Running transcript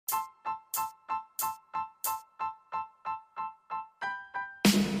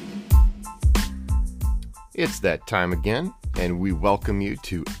It's that time again, and we welcome you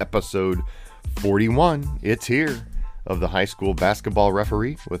to episode 41. It's here of the High School Basketball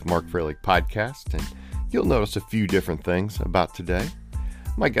Referee with Mark Froelich podcast, and you'll notice a few different things about today.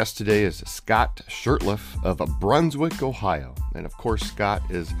 My guest today is Scott Shurtleff of Brunswick, Ohio, and of course Scott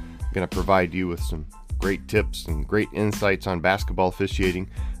is going to provide you with some great tips and great insights on basketball officiating,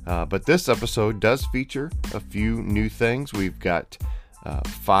 but this episode does feature a few new things. We've got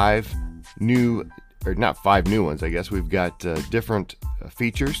not five new ones, I guess. We've got different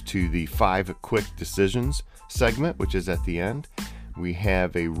features to the 5 quick decisions segment, which is at the end. We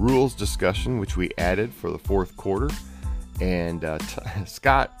have a rules discussion, which we added for the fourth quarter. And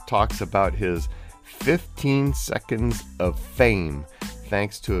Scott talks about his 15 seconds of fame,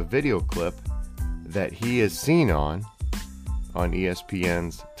 thanks to a video clip that he has seen on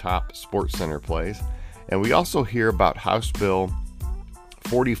ESPN's top Sports Center plays. And we also hear about House Bill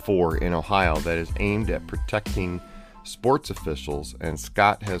 44 in Ohio that is aimed at protecting sports officials, and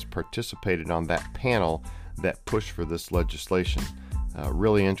Scott has participated on that panel that pushed for this legislation.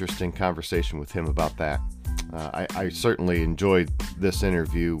 Really interesting conversation with him about that. I certainly enjoyed this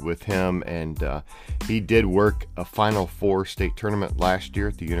interview with him, and he did work a Final Four state tournament last year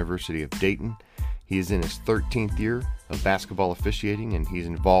at the University of Dayton. He's in his 13th year of basketball officiating, and he's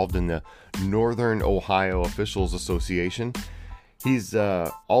involved in the Northern Ohio Officials Association. He's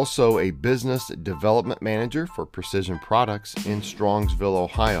also a business development manager for Precision Products in Strongsville,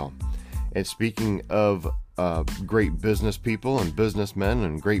 Ohio. And speaking of great business people and businessmen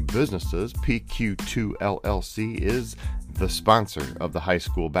and great businesses, PQ2 LLC is the sponsor of the High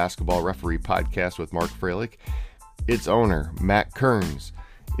School Basketball Referee podcast with Mark Froelich. Its owner, Matt Kearns,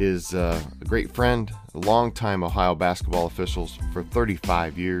 is a great friend, a longtime Ohio basketball officials for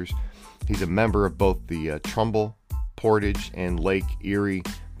 35 years. He's a member of both the Trumbull, Portage, and Lake Erie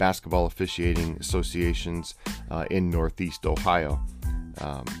basketball officiating associations in Northeast Ohio.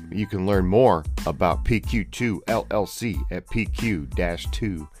 You can learn more about PQ2 LLC at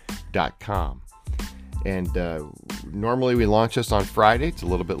pq-2.com. And normally we launch this on Friday. It's a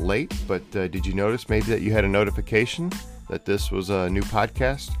little bit late, but did you notice maybe that you had a notification that this was a new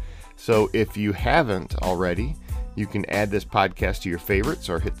podcast? So if you haven't already, you can add this podcast to your favorites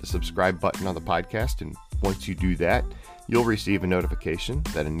or hit the subscribe button on the podcast. And once you do that, you'll receive a notification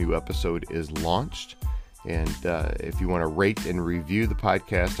that a new episode is launched. And if you want to rate and review the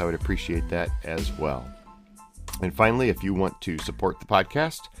podcast, I would appreciate that as well. And finally, if you want to support the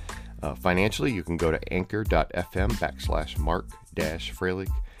podcast financially, you can go to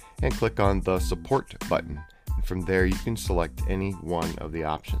anchor.fm/Mark-Froelich and click on the support button. And from there, you can select any one of the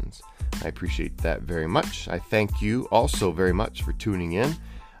options. I appreciate that very much. I thank you also very much for tuning in.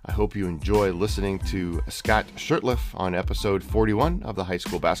 I hope you enjoy listening to Scott Shurtleff on episode 41 of the High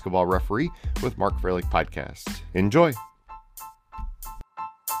School Basketball Referee with Mark Froelich podcast. Enjoy.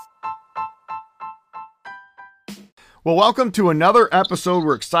 Well, welcome to another episode.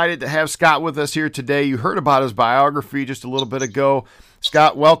 We're excited to have Scott with us here today. You heard about his biography just a little bit ago.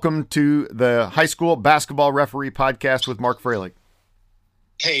 Scott, welcome to the High School Basketball Referee podcast with Mark Froelich.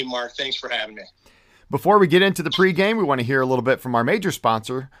 Hey, Mark. Thanks for having me. Before we get into the pregame, we want to hear a little bit from our major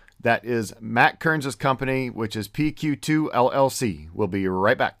sponsor. That is Matt Kearns' company, which is PQ2 LLC. We'll be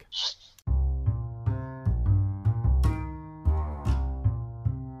right back.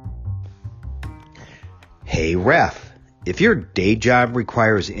 Hey, Ref. If your day job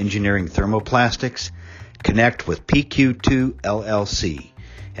requires engineering thermoplastics, connect with PQ2 LLC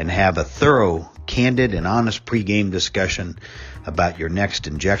and have a thorough, candid, and honest pregame discussion about your next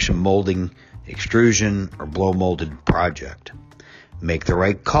injection molding, extrusion, or blow molded project. Make the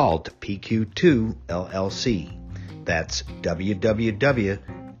right call to PQ2 LLC. That's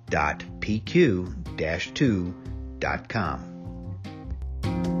www.pq-2.com.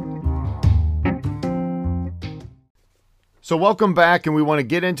 So welcome back, and we want to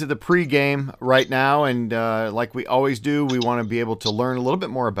get into the pregame right now. And like we always do, we want to be able to learn a little bit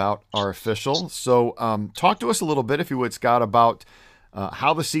more about our official. So talk to us a little bit, if you would, Scott, about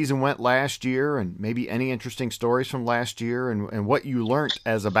how the season went last year and maybe any interesting stories from last year and what you learned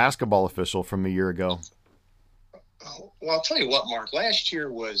as a basketball official from a year ago. Well, I'll tell you what, Mark, last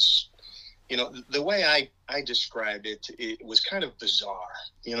year was, the way I described it, it was kind of bizarre.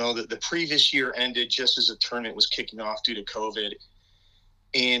 The previous year ended just as the tournament was kicking off due to COVID.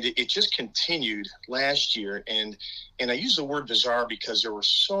 And it just continued last year. And I use the word bizarre because there were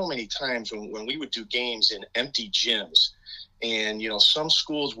so many times when we would do games in empty gyms. And, some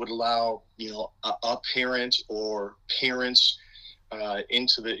schools would allow, a parent or parents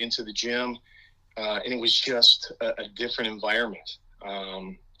into the gym. And it was just a different environment.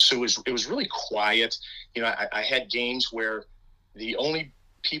 So it was really quiet. You know, I had games where the only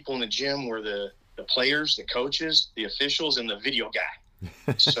people in the gym were the players, the coaches, the officials, and the video guy.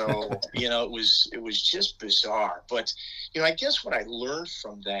 So, you know, it was just bizarre. But, you know, I guess what I learned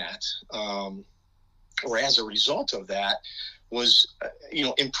from that, or as a result of that, was, you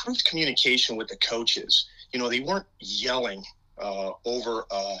know, improved communication with the coaches. You know, they weren't yelling over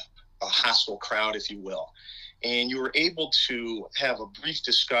a hostile crowd, if you will. And you were able to have a brief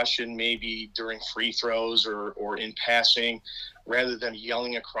discussion, maybe during free throws or in passing, rather than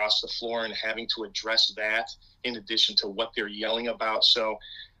yelling across the floor and having to address that in addition to what they're yelling about. So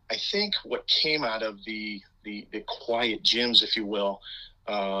I think what came out of the quiet gyms, if you will,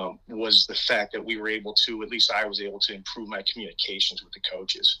 was the fact that we were able to, at least I was able to, improve my communications with the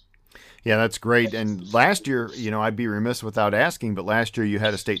coaches. Yeah, that's great. And last year, you know, I'd be remiss without asking, but last year you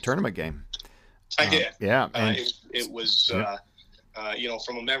had a state tournament game. I did. Yeah. And it was, you know,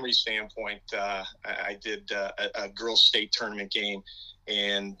 from a memory standpoint, I did a girls' state tournament game,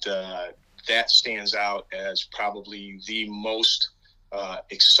 and that stands out as probably the most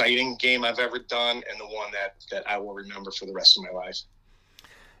exciting game I've ever done, and the one that I will remember for the rest of my life.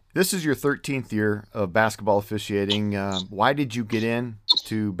 This is your 13th year of basketball officiating. Why did you get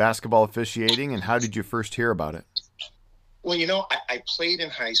into basketball officiating, and how did you first hear about it? Well, you know, I played in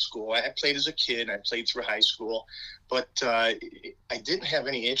high school. I played as a kid. I played through high school, but I didn't have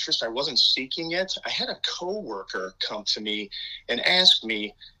any interest. I wasn't seeking it. I had a coworker come to me and ask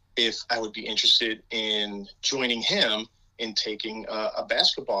me if I would be interested in joining him in taking a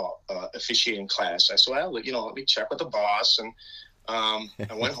basketball officiating class. I said, well, you know, let me check with the boss. And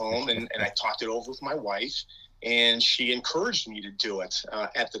I went home and I talked it over with my wife, and she encouraged me to do it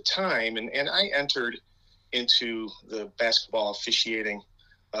at the time. And I entered into the basketball officiating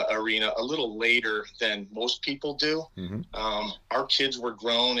arena a little later than most people do. Mm-hmm. Our kids were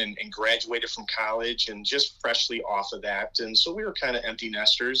grown and graduated from college and just freshly off of that. And so we were kind of empty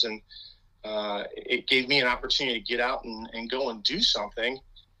nesters, and it gave me an opportunity to get out and go and do something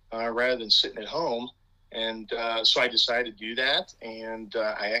rather than sitting at home. And so I decided to do that. And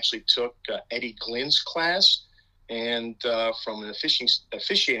I actually took Eddie Glynn's class. And from an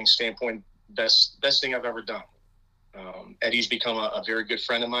officiating standpoint, best thing I've ever done. Eddie's become a very good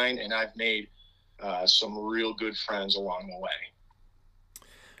friend of mine, and I've made some real good friends along the way.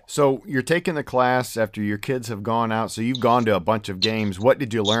 So you're taking the class after your kids have gone out. So you've gone to a bunch of games. What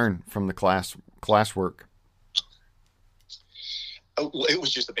did you learn from the classwork? It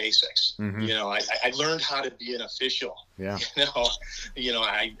was just the basics. Mm-hmm. You know, I learned how to be an official. Yeah. You know,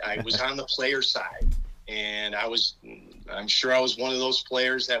 I was on the player side. And I'm sure I was one of those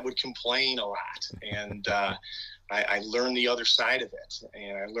players that would complain a lot. And I learned the other side of it.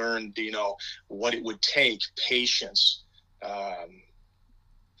 And I learned, you know, what it would take: patience,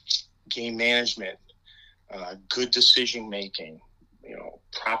 game management, good decision-making, you know,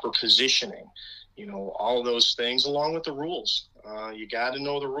 proper positioning, you know, all those things, along with the rules. You got to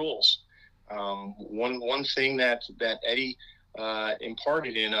know the rules. One thing that Eddie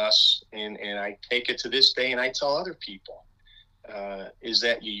imparted in us, and I take it to this day, and I tell other people, is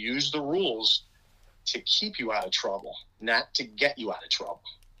that you use the rules to keep you out of trouble, not to get you out of trouble.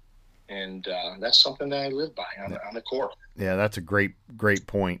 And that's something that I live by on the court. Yeah, that's a great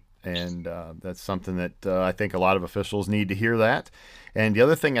point. And that's something that I think a lot of officials need to hear that. And the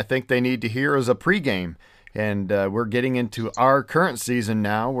other thing I think they need to hear is a pregame. And we're getting into our current season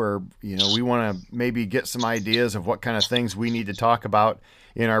now, where, you know, we want to maybe get some ideas of what kind of things we need to talk about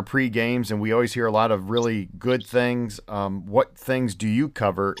in our pre-games. And we always hear a lot of really good things. What things do you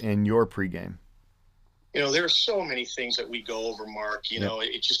cover in your pre-game? You know, there are so many things that we go over, Mark. You know,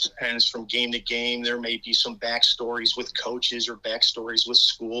 it just depends from game to game. There may be some backstories with coaches or backstories with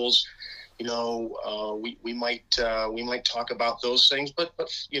schools. You know, we might talk about those things, but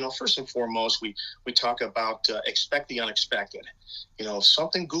you know, first and foremost, we talk about expect the unexpected. You know, if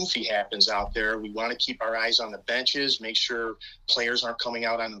something goofy happens out there, we want to keep our eyes on the benches, make sure players aren't coming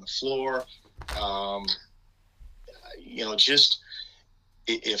out onto the floor. You know, just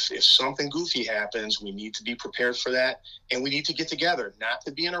if something goofy happens, we need to be prepared for that, and we need to get together, not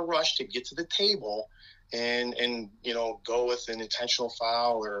to be in a rush to get to the table and you know, go with an intentional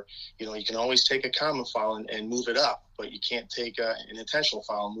foul, or, you know, you can always take a common foul and move it up, but you can't take an intentional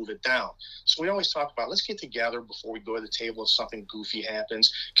foul and move it down. So we always talk about, let's get together before we go to the table if something goofy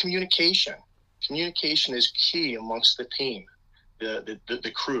happens. Communication is key amongst the team,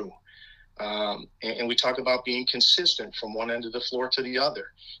 the crew. And we talk about being consistent from one end of the floor to the other.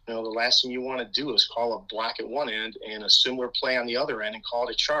 You know, the last thing you want to do is call a block at one end and a similar play on the other end and call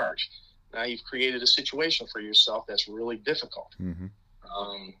it a charge. Now you've created a situation for yourself that's really difficult. Mm-hmm.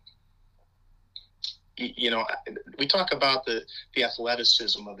 Um, we talk about the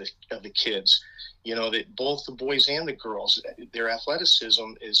athleticism of the kids. That both the boys and the girls, their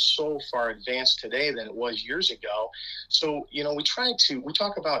athleticism is so far advanced today than it was years ago. So, we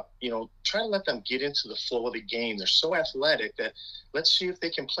talk about, try to let them get into the flow of the game. They're so athletic that let's see if they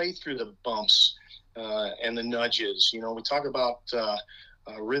can play through the bumps and the nudges. We talk about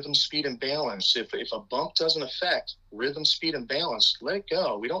rhythm, speed, and balance. If a bump doesn't affect rhythm, speed, and balance, let it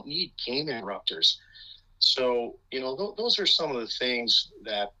go. We don't need game interrupters. So, those are some of the things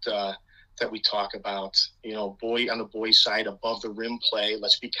that we talk about. On the boys' side, above the rim play,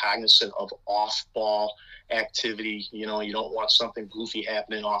 let's be cognizant of off-ball activity. You don't want something goofy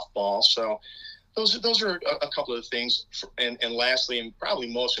happening off-ball. So those are a couple of things. And lastly, and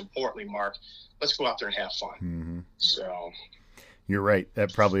probably most importantly, Mark, let's go out there and have fun. Mm-hmm. So you're right.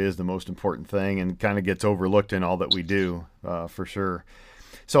 That probably is the most important thing and kind of gets overlooked in all that we do, for sure.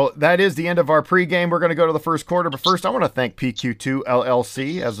 So that is the end of our pregame. We're going to go to the first quarter. But first, I want to thank PQ2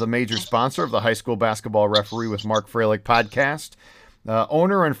 LLC as the major sponsor of the High School Basketball Referee with Mark Froelich podcast.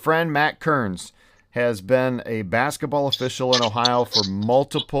 Owner and friend Matt Kearns has been a basketball official in Ohio for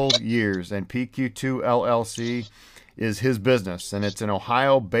multiple years, and PQ2 LLC is his business, and it's an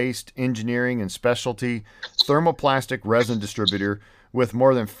Ohio-based engineering and specialty thermoplastic resin distributor with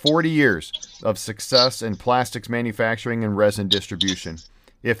more than 40 years of success in plastics manufacturing and resin distribution.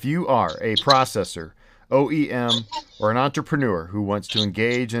 If you are a processor, OEM, or an entrepreneur who wants to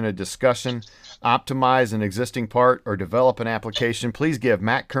engage in a discussion, optimize an existing part, or develop an application, please give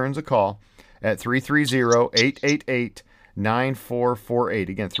Matt Kearns a call at 330-888-9448.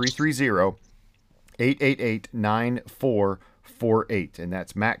 Again, 330-888-9448. And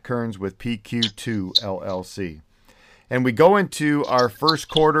that's Matt Kearns with PQ2 LLC. And we go into our first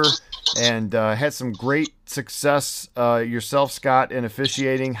quarter and had some great success yourself, Scott, in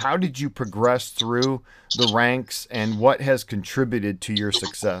officiating. How did you progress through the ranks, and what has contributed to your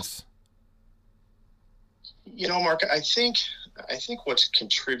success? Mark, I think what's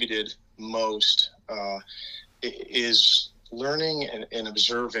contributed most is learning and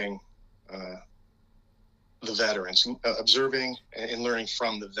observing the veterans, observing and learning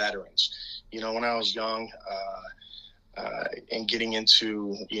from the veterans. When I was young, and getting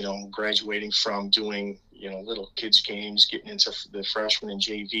into, graduating from doing, little kids games, getting into the freshman and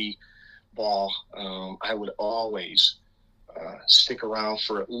JV ball, I would always stick around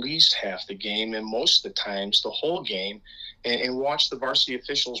for at least half the game, and most of the times the whole game, and watch the varsity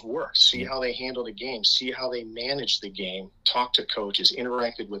officials work, see how they handle the game, see how they manage the game, talk to coaches,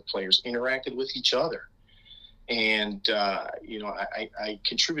 interacted with players, interacted with each other. And, I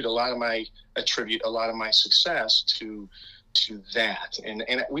attribute a lot of my success to that. And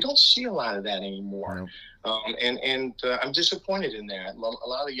we don't see a lot of that anymore. No. I'm disappointed in that. A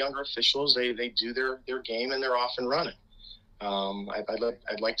lot of the younger officials, they do their game and they're off and running.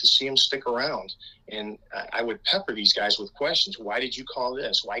 I'd like to see them stick around, and I would pepper these guys with questions. Why did you call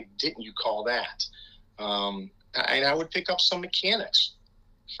this? Why didn't you call that? And I would pick up some mechanics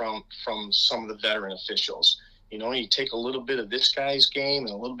from some of the veteran officials. You take a little bit of this guy's game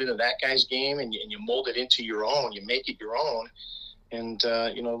and a little bit of that guy's game, and you mold it into your own. You make it your own. And,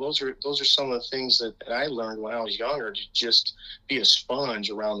 those are some of the things that I learned when I was younger, to just be a sponge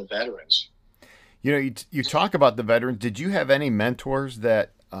around the veterans. You talk about the veterans. Did you have any mentors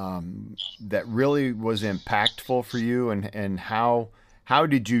that really was impactful for you, and how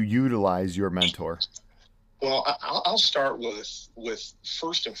did you utilize your mentor? Well, I'll start with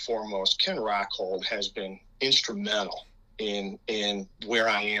first and foremost, Ken Rockhold has been instrumental in where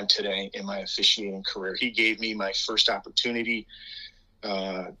I am today in my officiating career. He gave me my first opportunity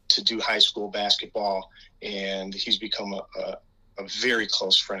to do high school basketball, and he's become a very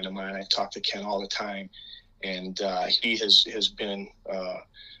close friend of mine. I talk to Ken all the time, and he has been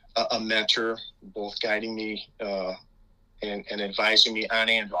a mentor, both guiding me and advising me on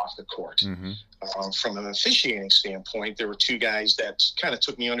and off the court. Mm-hmm. From an officiating standpoint, there were two guys that kind of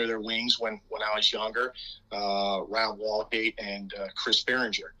took me under their wings when I was younger, Rob Walgate and Chris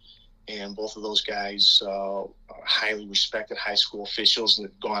Behringer. And both of those guys are highly respected high school officials and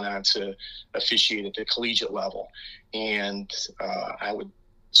have gone on to officiate at the collegiate level. And I would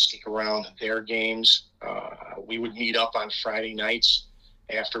stick around their games. We would meet up on Friday nights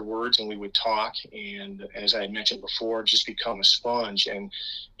afterwards, and we would talk, and as I had mentioned before, just become a sponge. And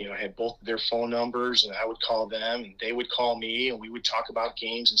I had both their phone numbers, and I would call them and they would call me, and we would talk about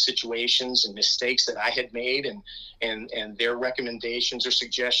games and situations and mistakes that I had made, and their recommendations or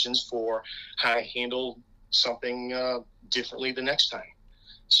suggestions for how I handle something differently the next time.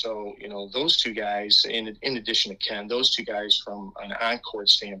 So, those two guys, in addition to Ken, those two guys from an on-court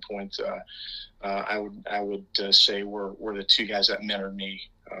standpoint, I would say were the two guys that mentored me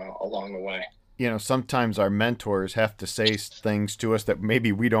along the way. Sometimes our mentors have to say things to us that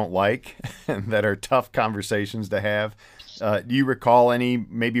maybe we don't like and that are tough conversations to have. Do you recall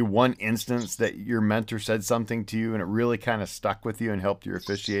maybe one instance that your mentor said something to you and it really kind of stuck with you and helped your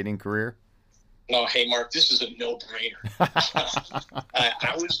officiating career? Oh, hey, Mark, this is a no-brainer.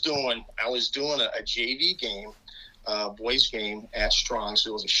 I was doing a JV game, boys game at Strongsville.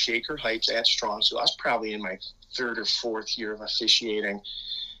 It was a Shaker Heights at Strongsville. I was probably in my third or fourth year of officiating,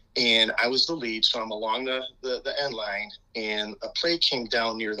 and I was the lead, so I'm along the end line, and a play came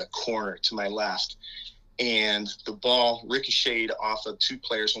down near the corner to my left, and the ball ricocheted off of two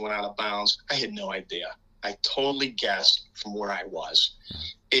players and went out of bounds. I had no idea. I totally guessed from where I was.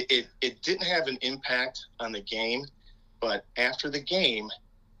 It didn't have an impact on the game, but after the game,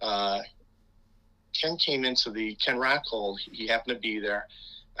 Ken Rockhold, he happened to be there,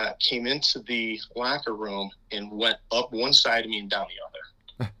 came into the locker room and went up one side of me and down the other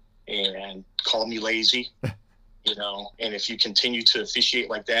and called me lazy, and if you continue to officiate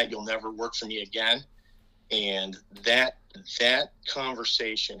like that, you'll never work for me again. And that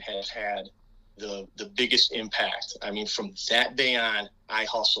conversation has had the biggest impact. I mean, from that day on, I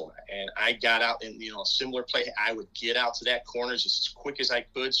hustled and I got out and, a similar play. I would get out to that corner just as quick as I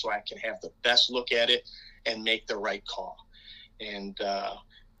could so I can have the best look at it and make the right call. And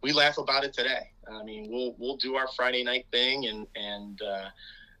we laugh about it today. I mean, we'll do our Friday night thing and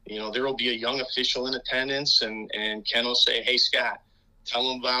there will be a young official in attendance and Ken will say, "Hey, Scott, tell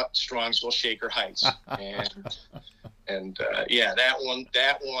them about Strongsville Shaker Heights." and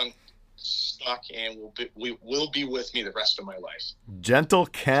that one stuck and will be with me the rest of my life. Gentle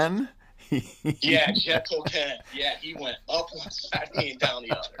Ken? Yeah, Gentle Ken. Yeah, he went up one side of me and down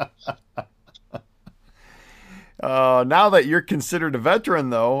the other. Now that you're considered a veteran,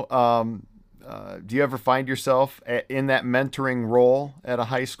 though, do you ever find yourself in that mentoring role at a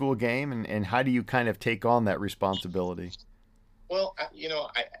high school game? And how do you kind of take on that responsibility? Well, I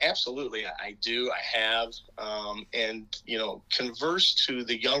absolutely, I do. I have, and, converse to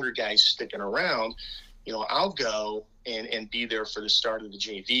the younger guys sticking around, I'll go and be there for the start of the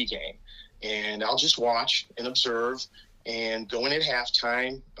JV game, and I'll just watch and observe and go in at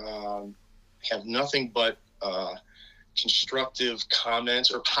halftime, have nothing but constructive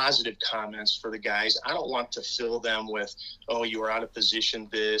comments or positive comments for the guys. I don't want to fill them with, "Oh, you were out of position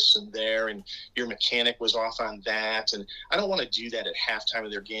this and there, and your mechanic was off on that." And I don't want to do that at halftime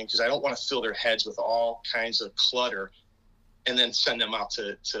of their game because I don't want to fill their heads with all kinds of clutter and then send them out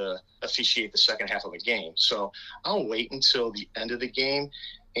to officiate the second half of a game. So I'll wait until the end of the game,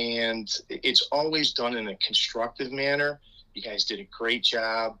 and it's always done in a constructive manner. "You guys did a great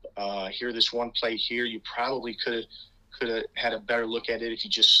job. Here, this one play here, you probably could have had a better look at it if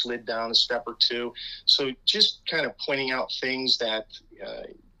you just slid down a step or two." So just kind of pointing out things that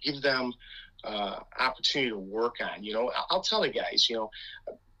give them opportunity to work on. I'll tell the guys,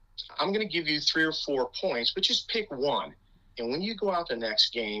 I'm going to give you 3 or 4 points, but just pick one. And when you go out the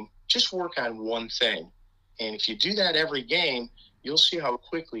next game, just work on one thing. And if you do that every game, you'll see how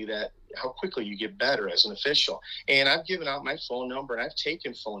quickly you get better as an official. And I've given out my phone number and I've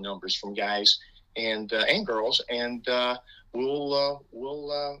taken phone numbers from guys and girls, and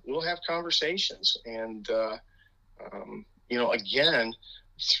we'll have conversations. And again,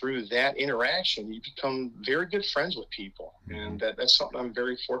 through that interaction, you become very good friends with people, and that's something I'm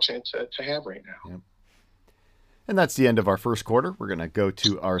very fortunate to have right now. Yep. And that's the end of our first quarter. We're going to go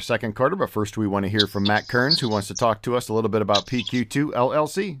to our second quarter, but first we want to hear from Matt Kearns, who wants to talk to us a little bit about PQ2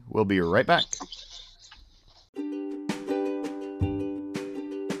 LLC. We'll be right back.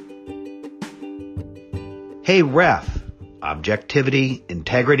 Hey, Ref, objectivity,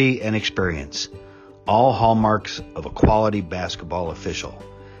 integrity, and experience, all hallmarks of a quality basketball official.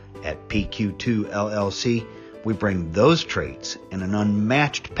 At PQ2 LLC, we bring those traits and an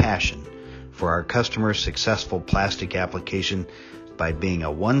unmatched passion for our customers' successful plastic application by being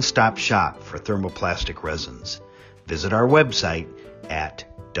a one-stop shop for thermoplastic resins. Visit our website at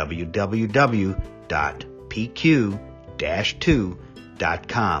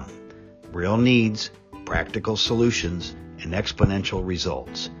www.pq-2.com. Real needs, practical solutions, and exponential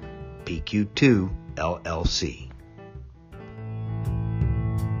results. PQ2 LLC.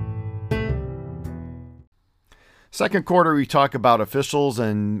 Second quarter, we talk about officials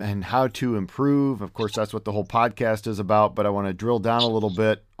and how to improve. Of course, that's what the whole podcast is about, but I want to drill down a little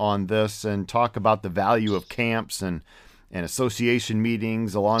bit on this and talk about the value of camps and association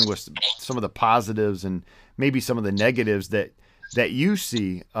meetings, along with some of the positives and maybe some of the negatives that that you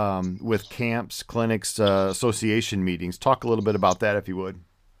see with camps, clinics, association meetings. Talk a little bit about that, if you would.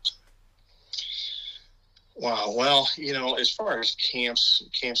 Wow. Well, as far as camps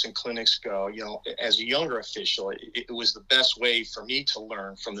and clinics go, as a younger official, it was the best way for me to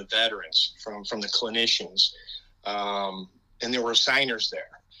learn from the veterans, from the clinicians. And there were signers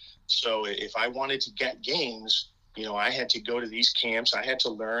there. So if I wanted to get games, I had to go to these camps. I had to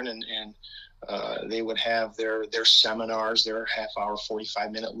learn, and they would have their seminars, their half-hour,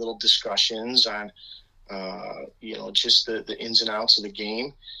 45-minute little discussions on, just the ins and outs of the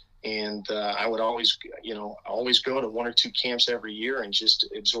game. And I would always go to one or two camps every year and just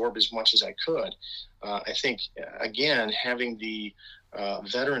absorb as much as I could. I think, again, having the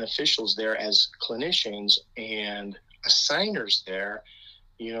veteran officials there as clinicians and assigners there,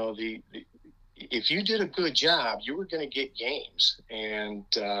 if you did a good job, you were going to get games. And,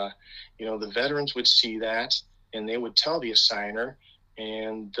 the veterans would see that, and they would tell the assigner,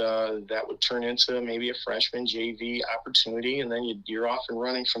 and that would turn into maybe a freshman JV opportunity, and then you're off and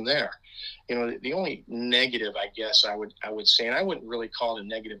running from there. The only negative, I guess, I would say, and I wouldn't really call it a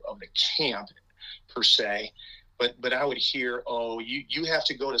negative of the camp per se, but I would hear, oh, you have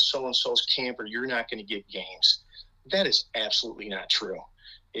to go to so-and-so's camp or you're not going to get games. That is absolutely not true.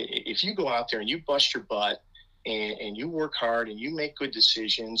 If you go out there and you bust your butt and you work hard and you make good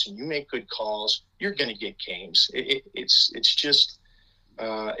decisions and you make good calls, you're going to get games. It's just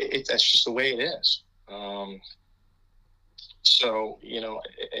that's just the way it is. So,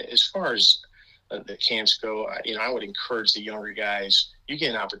 as far as the camps go, I would encourage the younger guys, you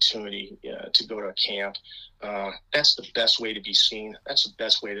get an opportunity to go to a camp. That's the best way to be seen. That's the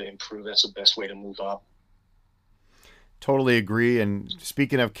best way to improve. That's the best way to move up. Totally agree. And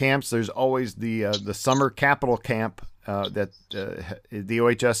speaking of camps, there's always the summer capital camp that the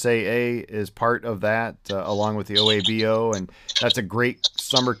OHSAA is part of that, along with the OABO, and that's a great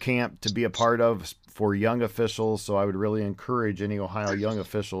summer camp to be a part of for young officials. So I would really encourage any Ohio young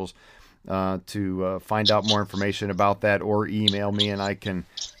officials to find out more information about that, or email me, and I can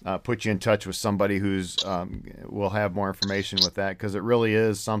put you in touch with somebody who's will have more information with that, because it really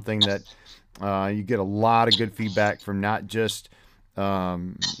is something that you get a lot of good feedback from not just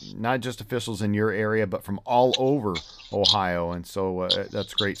officials in your area, but from all over Ohio. And so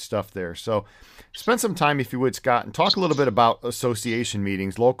that's great stuff there. So spend some time, if you would, Scott, and talk a little bit about association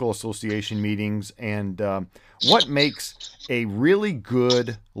meetings, local association meetings, and what makes a really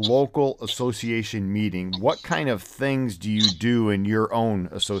good local association meeting. What kind of things do you do in your own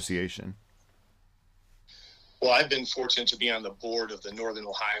association? Well, I've been fortunate to be on the board of the Northern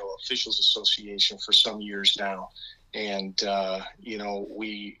Ohio Officials Association for some years now. And,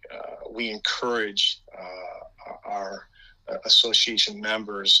 we encourage our association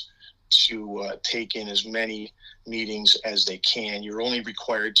members to take in as many meetings as they can. You're only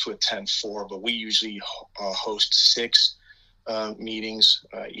required to attend 4, but we usually host 6 meetings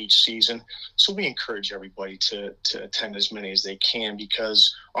each season. So we encourage everybody to attend as many as they can,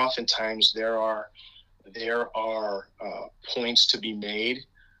 because oftentimes there are points to be made,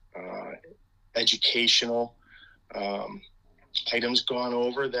 educational items gone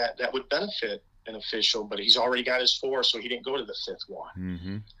over that would benefit an official, but he's already got his 4, so he didn't go to the 5th one.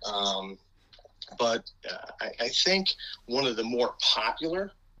 Mm-hmm. But I think one of the more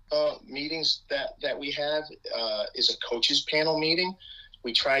popular meetings that we have is a coaches panel meeting.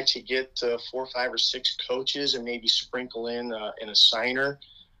 We try to get 4, 5, or 6 coaches and maybe sprinkle in an assigner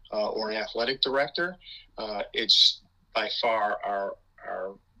or an athletic director. It's by far our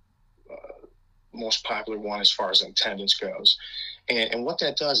most popular one as far as attendance goes. And what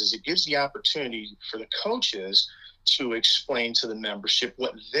that does is it gives the opportunity for the coaches to explain to the membership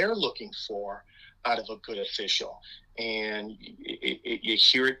what they're looking for out of a good official. And you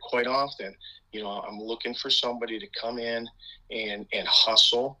hear it quite often. I'm looking for somebody to come in and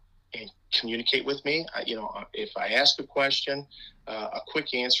hustle and communicate with me. If I ask a question, a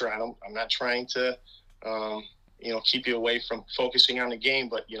quick answer. I'm not trying to, keep you away from focusing on the game,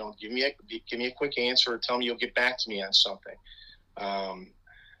 but give me a quick answer, or tell me you'll get back to me on something.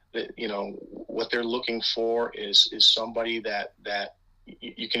 What they're looking for is somebody that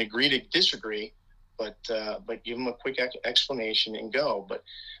you can agree to disagree, but give them a quick explanation and go. But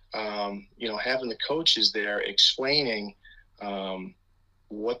having the coaches there explaining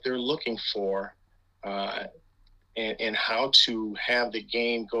what they're looking for and how to have the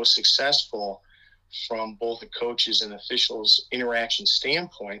game go successful from both the coaches and officials interaction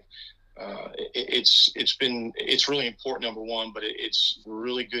standpoint, it's really important, number one, but it's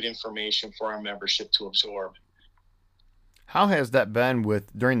really good information for our membership to absorb. How has that been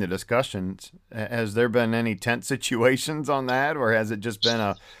during the discussions? Has there been any tense situations on that, or has it just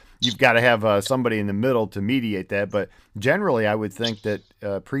been you've got to have somebody in the middle to mediate that? But generally, I would think that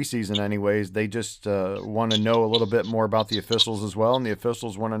preseason, anyways, they just want to know a little bit more about the officials as well, and the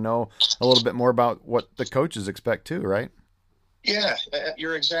officials want to know a little bit more about what the coaches expect too, right? Yeah,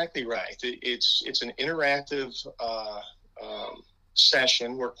 you're exactly right. It's an interactive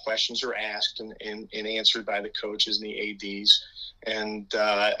session where questions are asked and answered by the coaches and the ADs. And,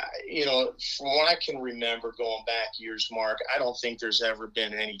 from what I can remember going back years, Mark, I don't think there's ever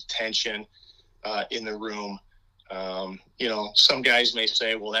been any tension in the room. Some guys may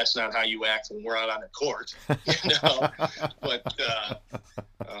say, well, that's not how you act when we're out on the court, and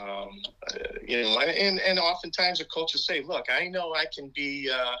oftentimes the coaches say, look, I know I can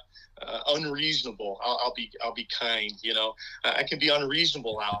be unreasonable. I'll be kind, I can be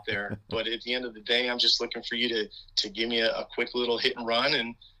unreasonable out there, but at the end of the day, I'm just looking for you to give me a quick little hit and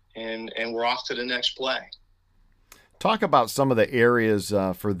run and we're off to the next play. Talk about some of the areas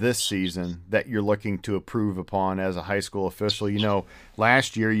for this season that you're looking to improve upon as a high school official.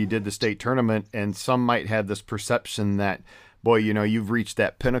 Last year you did the state tournament, and some might have this perception that, boy, you've reached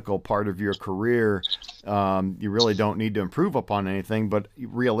that pinnacle part of your career. You really don't need to improve upon anything. But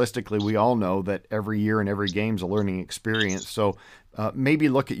realistically, we all know that every year and every game's a learning experience. So maybe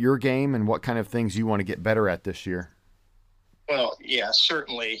look at your game and what kind of things you want to get better at this year. Well, yeah,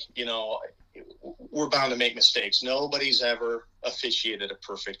 certainly, we're bound to make mistakes. Nobody's ever officiated a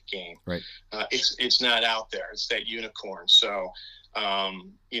perfect game. Right. It's not out there. It's that unicorn. So,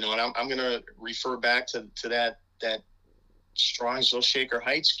 and I'm going to refer back to that Strongsville Shaker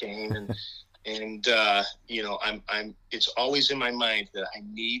Heights game. And it's always in my mind that I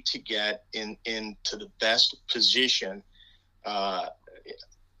need to get into the best position, or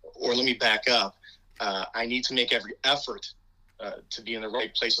let me back up. I need to make every effort to be in the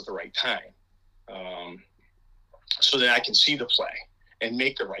right place at the right time, so that I can see the play and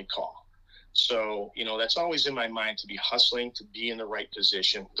make the right call. So, that's always in my mind, to be hustling, to be in the right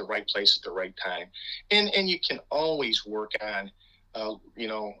position, the right place at the right time. And you can always work on,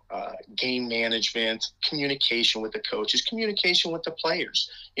 game management, communication with the coaches, communication with the players.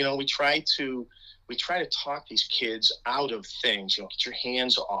 We try to talk these kids out of things, get your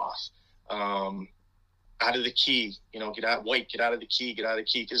hands off, out of the key, get out of the key,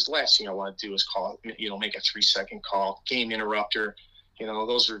 because the last thing I want to do is make a 3-second call, game interrupter.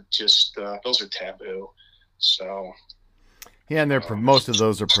 Those are just, those are taboo. So. Yeah, and most of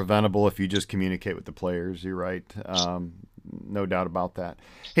those are preventable if you just communicate with the players. You're right. No doubt about that.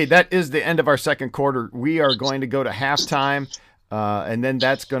 Hey, that is the end of our second quarter. We are going to go to halftime, and then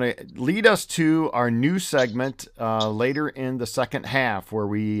that's going to lead us to our new segment later in the second half, where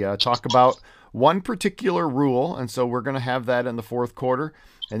we talk about one particular rule, and so we're going to have that in the fourth quarter,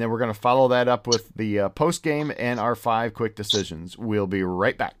 and then we're going to follow that up with the post game and our 5 quick decisions. We'll be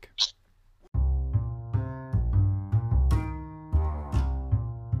right back.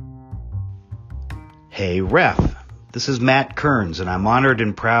 Hey, Ref. This is Matt Kearns, and I'm honored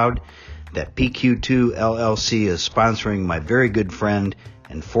and proud that PQ2 LLC is sponsoring my very good friend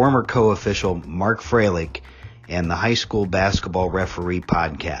and former co-official Mark Froelich and the High School Basketball Referee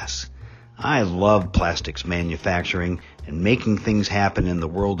podcast. I love plastics manufacturing and making things happen in the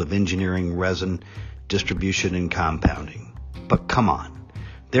world of engineering, resin, distribution, and compounding. But come on,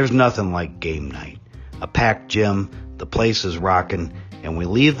 there's nothing like game night. A packed gym, the place is rocking, and we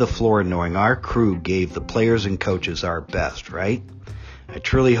leave the floor knowing our crew gave the players and coaches our best, right? I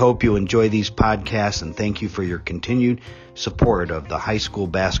truly hope you enjoy these podcasts, and thank you for your continued support of the High School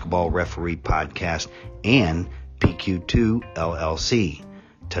Basketball Referee podcast and PQ2 LLC.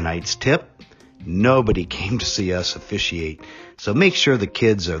 Tonight's tip: nobody came to see us officiate, so make sure the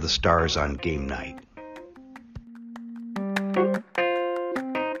kids are the stars on game night.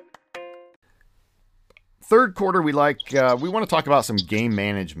 Third quarter, we want to talk about some game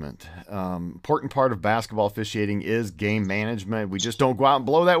management. Important part of basketball officiating is game management. We just don't go out and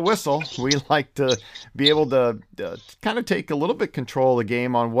blow that whistle. We like to be able to kind of take a little bit control of the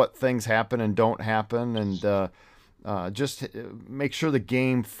game on what things happen and don't happen, and just make sure the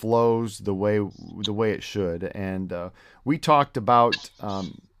game flows the way it should. And we talked about a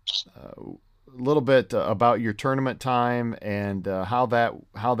little bit about your tournament time and how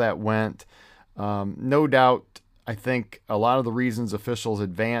that went. No doubt, I think a lot of the reasons officials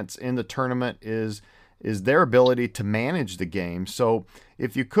advance in the tournament is their ability to manage the game. So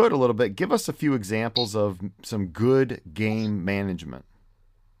if you could a little bit, give us a few examples of some good game management.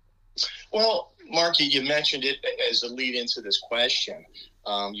 Well, Mark, you mentioned it as a lead into this question.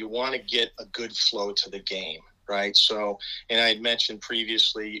 You want to get a good flow to the game, right? So, and I had mentioned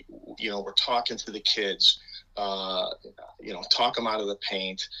previously, we're talking to the kids, talk them out of the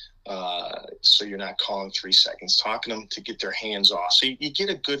paint. So you're not calling 3 seconds, talking them to get their hands off. So you get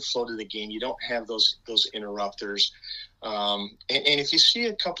a good flow to the game. You don't have those interrupters. And if you see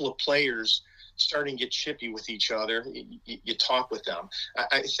a couple of players starting to get chippy with each other, you talk with them.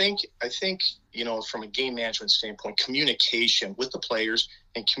 I think, from a game management standpoint, communication with the players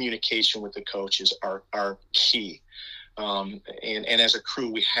and communication with the coaches are key. And as a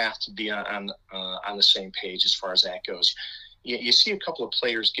crew, we have to be on the same page as far as that goes. You see a couple of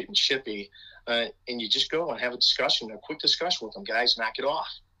players getting chippy, and you just go and have a quick discussion with them. Guys, knock it off.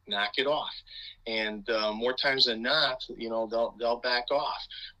 And more times than not, they'll back off.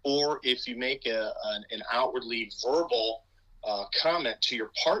 Or if you make an outwardly verbal comment to your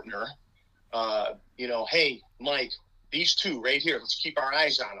partner, hey, Mike, these two right here, let's keep our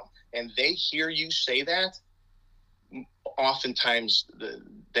eyes on them. And they hear you say that, oftentimes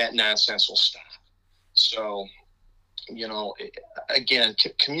that nonsense will stop. So, again,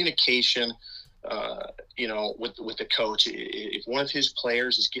 communication, with the coach. If one of his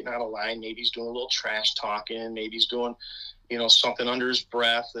players is getting out of line, maybe he's doing a little trash talking, maybe he's doing, something under his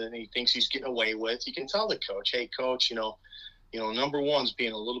breath and he thinks he's getting away with, you can tell the coach, hey, coach, number one's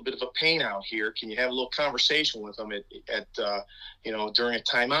being a little bit of a pain out here. Can you have a little conversation with him at during a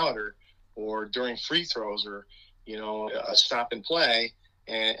timeout or during free throws or, a stop and play?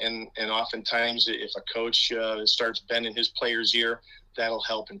 And oftentimes if a coach starts bending his player's ear, that'll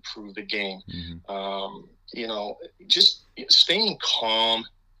help improve the game. Mm-hmm. Just staying calm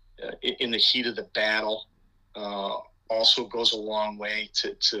in the heat of the battle also goes a long way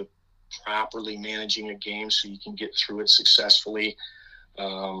to properly managing a game so you can get through it successfully.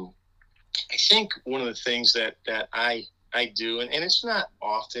 I think one of the things that I do, and it's not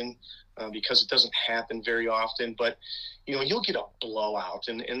often because it doesn't happen very often, but you'll get a blowout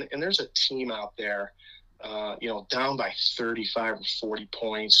and there's a team out there down by 35 or 40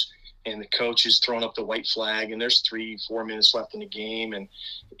 points, and the coach is throwing up the white flag, and there's 3-4 minutes left in the game, and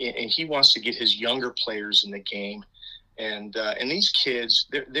he wants to get his younger players in the game, and these kids,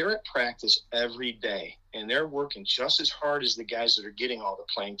 they're at practice every day, and they're working just as hard as the guys that are getting all the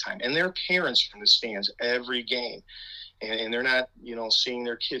playing time, and their parents from the stands every game, and they're not seeing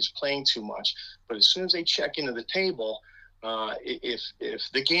their kids playing too much, but as soon as they check into the table, if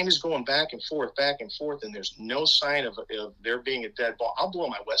the game is going back and forth, and there's no sign of there being a dead ball, I'll blow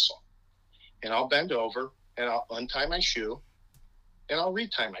my whistle, and I'll bend over, and I'll untie my shoe, and I'll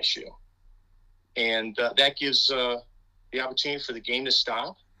retie my shoe. And that gives the opportunity for the game to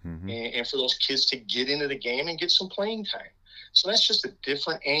stop, mm-hmm. and for those kids to get into the game and get some playing time. So that's just a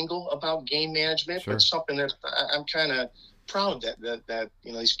different angle about game management, sure. But something that I'm kind of proud that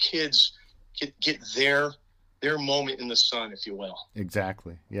these kids get their moment in the sun, if you will.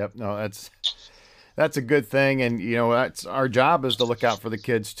 Exactly. Yep. No, that's a good thing. And, that's our job is to look out for the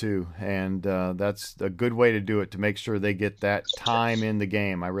kids too. And that's a good way to do it, to make sure they get that time in the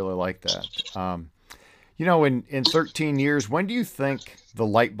game. I really like that. In 13 years, when do you think the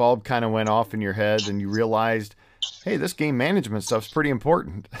light bulb kind of went off in your head and you realized, hey, this game management stuff's pretty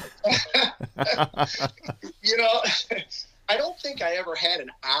important? I don't think I ever had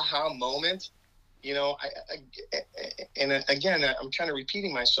an aha moment. And again, I'm kind of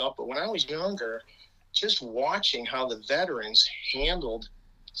repeating myself, but when I was younger, just watching how the veterans handled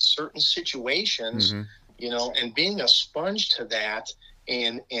certain situations, mm-hmm. And being a sponge to that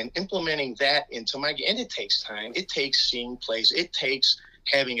and implementing that into my game. And it takes time. It takes seeing plays. It takes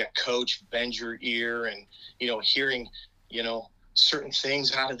having a coach bend your ear and, hearing, certain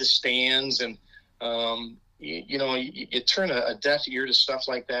things out of the stands. And, you turn a deaf ear to stuff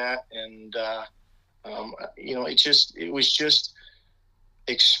like that. And, it was just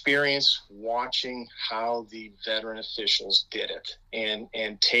experience watching how the veteran officials did it and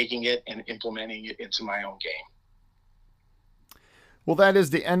taking it and implementing it into my own game. Well, that is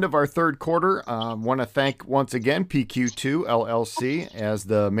the end of our third quarter. I want to thank once again PQ2 LLC as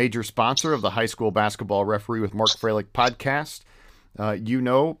the major sponsor of the High School Basketball Referee with Mark Froelich podcast. By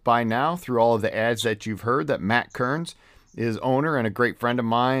now through all of the ads that you've heard that Matt Kearns is owner and a great friend of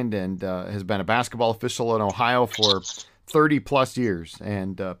mine and has been a basketball official in Ohio for 30 plus years.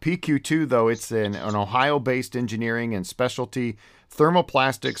 And PQ2, though, it's an Ohio-based engineering and specialty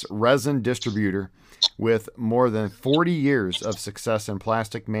thermoplastics resin distributor with more than 40 years of success in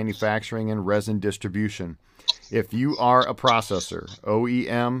plastic manufacturing and resin distribution. If you are a processor,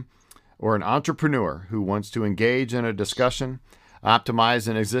 OEM, or an entrepreneur who wants to engage in a discussion, optimize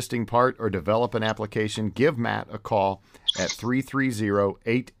an existing part, or develop an application, give Matt a call at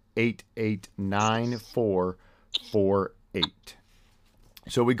 330-888-9444. 3.48.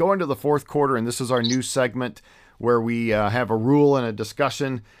 So we go into the fourth quarter, and this is our new segment where we have a rule and a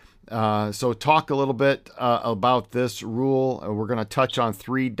discussion. So talk a little bit about this rule. We're going to touch on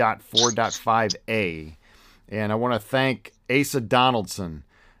 3.4.5a. And I want to thank Asa Donaldson,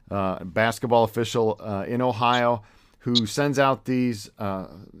 basketball official in Ohio, who sends out these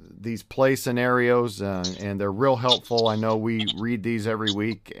play scenarios, and they're real helpful. I know we read these every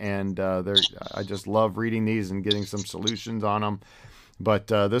week, and I just love reading these and getting some solutions on them. But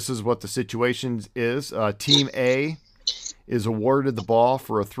this is what the situation is. Team A is awarded the ball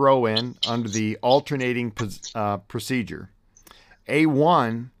for a throw-in under the alternating procedure.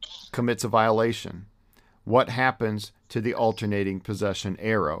 A1 commits a violation. What happens to the alternating possession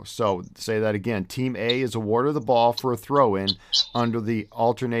arrow? So say that again. Team A is awarded the ball for a throw-in under the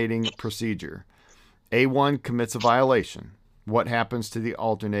alternating procedure. A1 commits a violation. What happens to the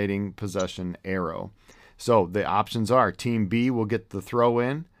alternating possession arrow? So the options are Team B will get the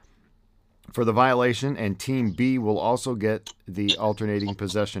throw-in for the violation, and Team B will also get the alternating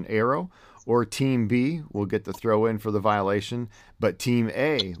possession arrow, or Team B will get the throw-in for the violation, but Team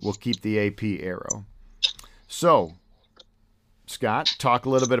A will keep the AP arrow. So, Scott, talk a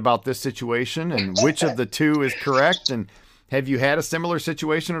little bit about this situation and which of the two is correct, and have you had a similar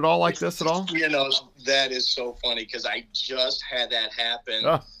situation at all like this at all? You know, that is so funny because I just had that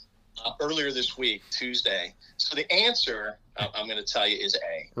happen earlier this week, Tuesday. So the answer, I'm going to tell you, is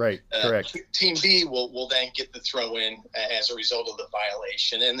A. Right, correct. Team B will then get the throw-in as a result of the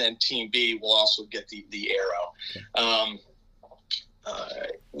violation, and then Team B will also get the arrow.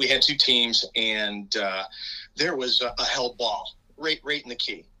 Okay. We had two teams, and there was a held ball right in the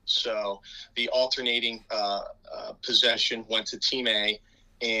key. So the alternating possession went to Team A,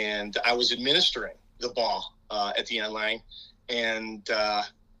 and I was administering the ball at the end line, and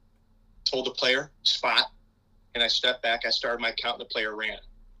told the player, spot, and I stepped back. I started my count, and the player ran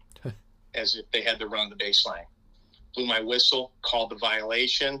as if they had to run the baseline. Blew my whistle, called the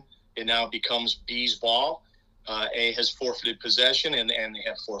violation. It now becomes B's ball. A has forfeited possession, and they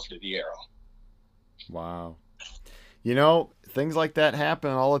have forfeited the arrow. Wow. You know, things like that happen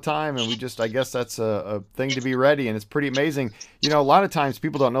all the time, and I guess that's a thing to be ready, and it's pretty amazing. You know, a lot of times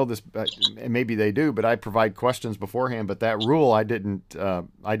people don't know this, and maybe they do, but I provide questions beforehand, but that rule I didn't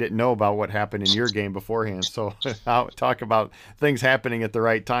know about what happened in your game beforehand. So I'll talk about things happening at the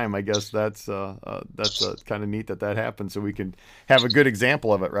right time. I guess that's kind of neat that happens, so we can have a good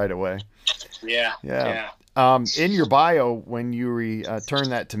example of it right away. Yeah. In your bio, when you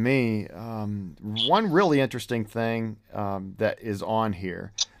return that to me, one really interesting thing that is on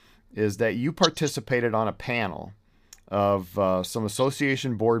here is that you participated on a panel of some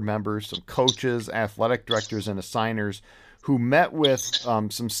association board members, some coaches, athletic directors, and assigners who met with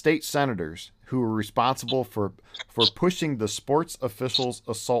some state senators who were responsible for pushing the sports officials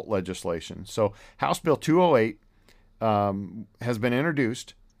assault legislation. So House Bill 208 has been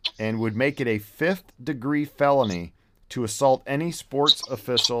introduced and would make it a 5th-degree felony to assault any sports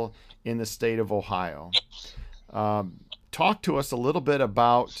official in the state of Ohio. Talk to us a little bit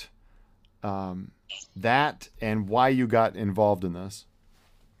about that and why you got involved in this.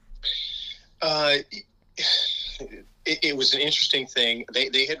 It was an interesting thing.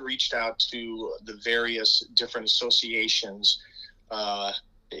 They had reached out to the various different associations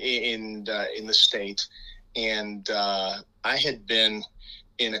in the state, and I had been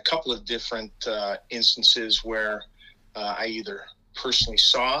in a couple of different instances where I either personally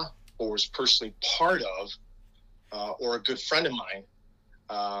saw or was personally part of, or a good friend of mine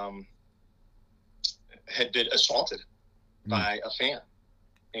had been assaulted by a fan.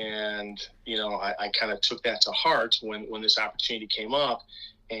 And, you know, I kind of took that to heart when this opportunity came up.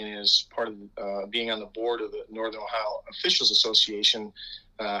 And as part of being on the board of the Northern Ohio Officials Association,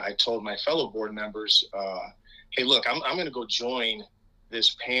 I told my fellow board members, hey, look, I'm going to go join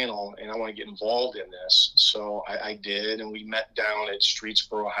this panel and I want to get involved in this. So I did, and we met down at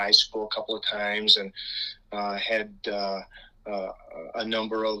Streetsboro High School a couple of times and had a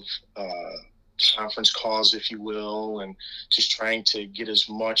number of conference calls, if you will, and just trying to get as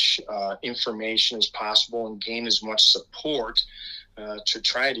much information as possible and gain as much support to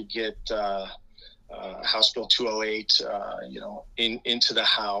try to get House Bill 208, into the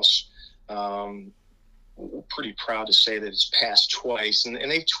House. We're pretty proud to say that it's passed twice, and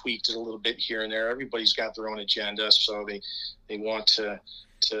they've tweaked it a little bit here and there. Everybody's got their own agenda, so they want to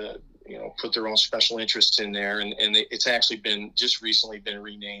put their own special interests in there, and it's actually been just recently been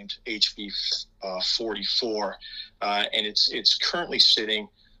renamed HB 44, and it's currently sitting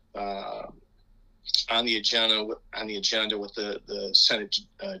on the agenda with the Senate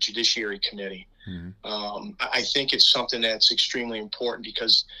Judiciary Committee. I think it's something that's extremely important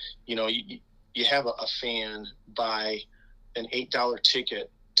because, you have a fan buy an $8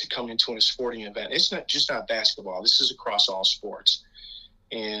 ticket to come into a sporting event. It's not basketball. This is across all sports.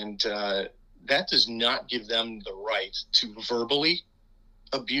 And that does not give them the right to verbally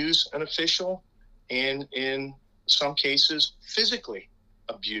abuse an official and in some cases physically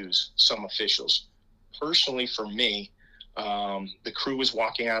abuse some officials. Personally, for me, the crew was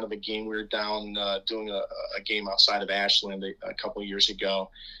walking out of a game. We were down doing a game outside of Ashland a couple of years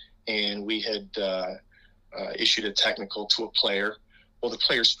ago, and we had issued a technical to a player. Well, the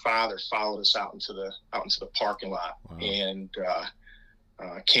player's father followed us out into the parking lot. Wow. And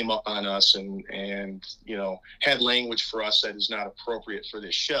came up on us and had language for us that is not appropriate for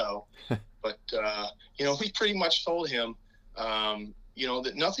this show. But we pretty much told him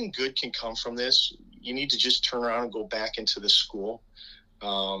that nothing good can come from this. You need to just turn around and go back into the school.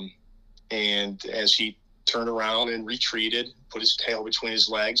 And as he turned around and retreated, put his tail between his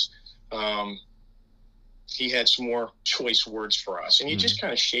legs, he had some more choice words for us. And you just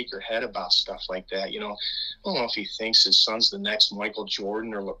kind of shake your head about stuff like that. I don't know if he thinks his son's the next Michael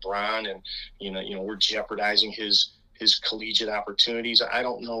Jordan or LeBron, and, we're jeopardizing his collegiate opportunities. I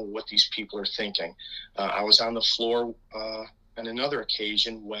don't know what these people are thinking. I was on the floor on another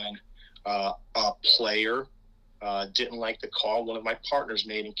occasion when a player didn't like the call one of my partners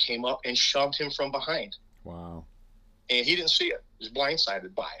made and came up and shoved him from behind. Wow. And he didn't see it. He was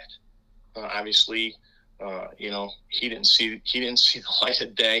blindsided by it. Obviously, he didn't see the light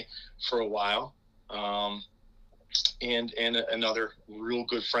of day for a while. And another real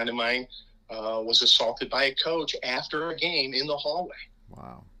good friend of mine was assaulted by a coach after a game in the hallway.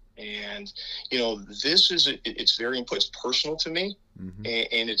 Wow. And it's very important. It's personal to me,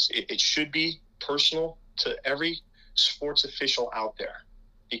 and it should be personal to every sports official out there,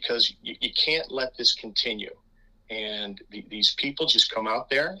 because you can't let this continue. And these people just come out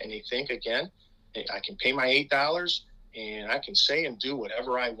there and they think, again, I can pay my $8 and I can say and do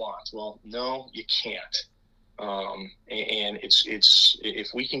whatever I want. Well, no, you can't. And it's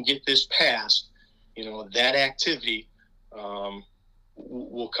if we can get this passed, that activity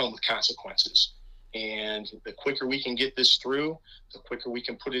will come with consequences. And the quicker we can get this through, the quicker we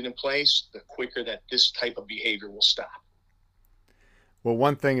can put it in place, the quicker that this type of behavior will stop. Well,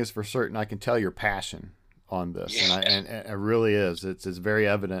 one thing is for certain, I can tell your passion on this, and it really is. It's very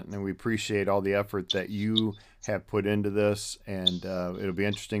evident, and we appreciate all the effort that you have put into this, and it'll be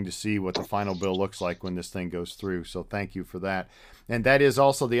interesting to see what the final bill looks like when this thing goes through. So thank you for that. And that is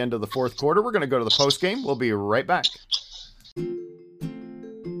also the end of the fourth quarter. We're going to go to the post game. We'll be right back.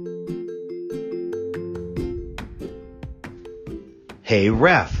 Hey,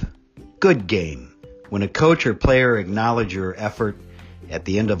 ref, good game. When a coach or player acknowledge your effort at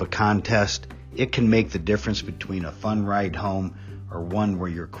the end of a contest, it can make the difference between a fun ride home or one where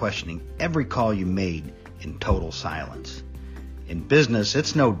you're questioning every call you made in total silence. In business,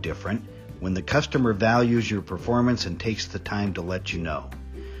 it's no different when the customer values your performance and takes the time to let you know.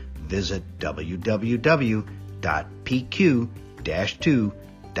 Visit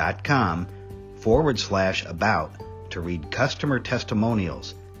www.pq-2.com/about to read customer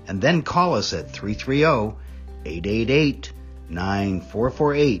testimonials, and then call us at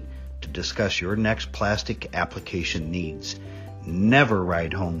 330-888-9448 to discuss your next plastic application needs. Never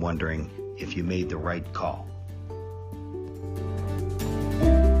ride home wondering if you made the right call.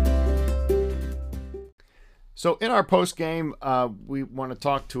 So in our post game, we want to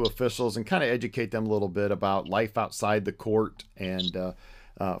talk to officials and kind of educate them a little bit about life outside the court. And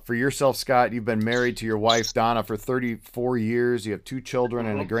for yourself, Scott, you've been married to your wife, Donna, for 34 years. You have 2 children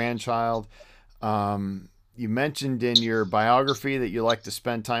and a grandchild. You mentioned in your biography that you like to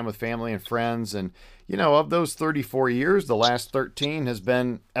spend time with family and friends. And, of those 34 years, the last 13 has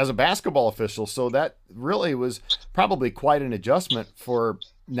been as a basketball official. So that really was probably quite an adjustment for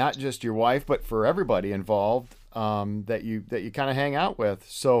not just your wife, but for everybody involved that you kind of hang out with.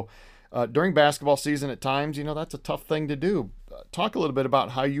 So during basketball season at times, that's a tough thing to do. Talk a little bit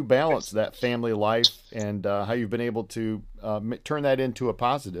about how you balance that family life and how you've been able to turn that into a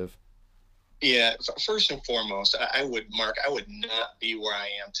positive. Yeah, first and foremost, I would not be where I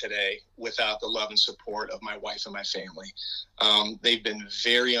am today without the love and support of my wife and my family. They've been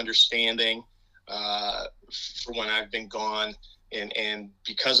very understanding for when I've been gone. And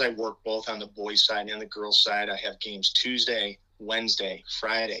because I work both on the boys' side and the girls' side, I have games Tuesday, Wednesday,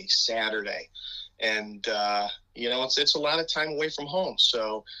 Friday, Saturday. And, it's a lot of time away from home.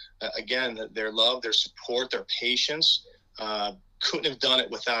 So, again, their love, their support, their patience, couldn't have done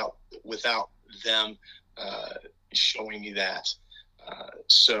it without them showing me that.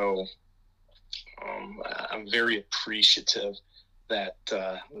 So I'm very appreciative that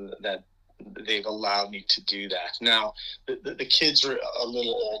they've allowed me to do that. Now, the kids are a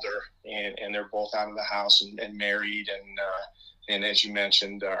little older, and they're both out of the house and married, and as you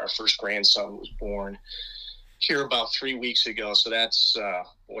mentioned, our first grandson was born here about 3 weeks ago. So that's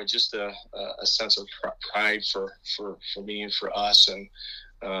just a sense of pride for me and for us. And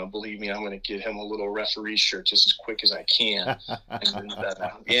believe me, I'm going to get him a little referee shirt just as quick as I can. And,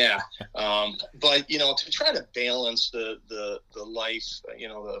 but to try to balance the life,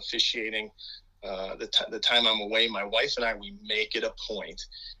 the officiating, the time I'm away, my wife and I, we make it a point.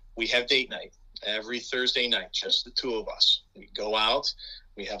 We have date night every Thursday night, just the two of us. We go out,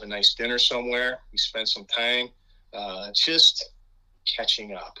 we have a nice dinner somewhere, we spend some time just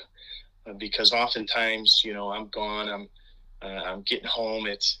catching up, because oftentimes, I'm gone, I'm getting home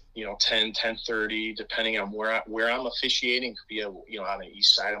at 10:30, depending on where I'm officiating. Could be on the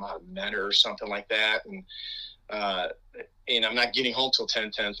east side, I'm out in Menor or something like that, and I'm not getting home till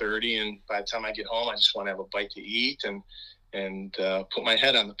 10:30, and by the time I get home, I just want to have a bite to eat and put my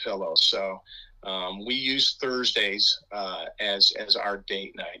head on the pillow. So we use Thursdays as our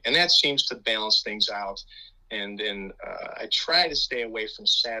date night, and that seems to balance things out. And then I try to stay away from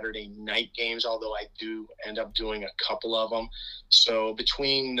Saturday night games, although I do end up doing a couple of them. So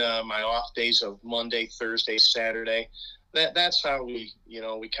between my off days of Monday, Thursday, Saturday, that's how we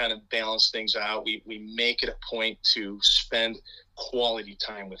kind of balance things out. We make it a point to spend quality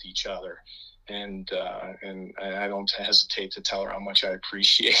time with each other. And I don't hesitate to tell her how much I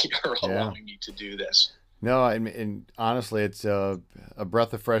appreciate her allowing me to do this. No, and honestly, it's a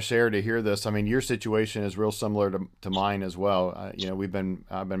breath of fresh air to hear this. I mean, your situation is real similar to mine as well. I've been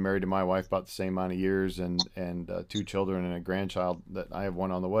married to my wife about the same amount of years, and 2 children and a grandchild that I have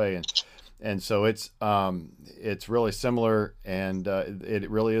one on the way, and so it's really similar, and it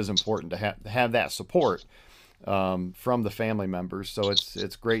really is important to have that support from the family members. So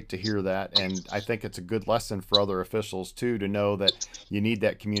it's great to hear that, and I think it's a good lesson for other officials too, to know that you need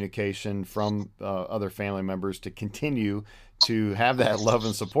that communication from other family members to continue to have that love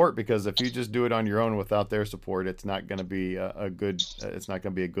and support, because if you just do it on your own without their support, it's not going to be a good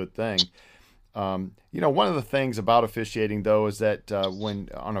thing. One of the things about officiating though is that when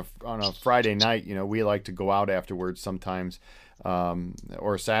on a Friday night, we like to go out afterwards sometimes,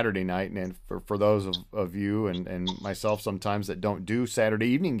 or a Saturday night, and for those of you and myself sometimes that don't do Saturday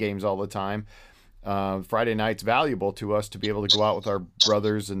evening games all the time, Friday night's valuable to us to be able to go out with our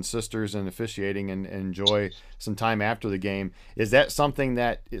brothers and sisters and officiating and enjoy some time after the game. Is that something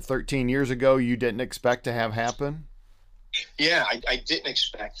that 13 years ago you didn't expect to have happen? Yeah, I didn't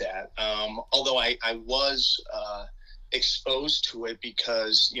expect that. Although I was exposed to it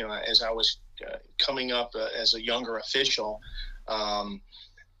because, as I was coming up as a younger official,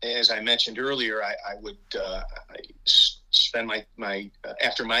 as I mentioned earlier, I would spend my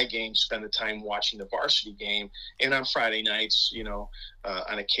after my game, spend the time watching the varsity game. And on Friday nights,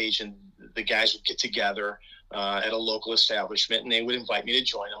 on occasion, the guys would get together at a local establishment, and they would invite me to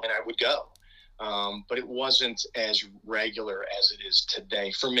join them, and I would go. But it wasn't as regular as it is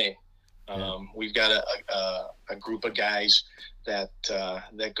today for me. We've got a group of guys that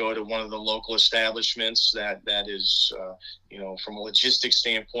go to one of the local establishments that is, from a logistics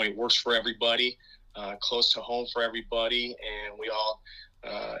standpoint, works for everybody, close to home for everybody. And we all,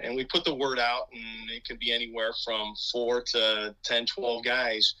 and we put the word out, and it can be anywhere from 4 to 10, 12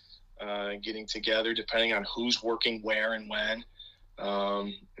 guys getting together, depending on who's working where and when.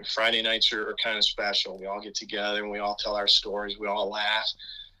 Friday nights are kind of special. We all get together and we all tell our stories. We all laugh,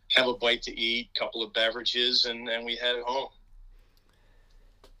 have a bite to eat, couple of beverages, and then we head home.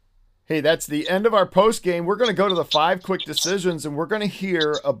 Hey, that's the end of our post game. We're going to go to the 5 quick decisions, and we're going to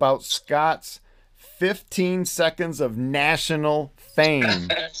hear about Scott's 15 seconds of national fame.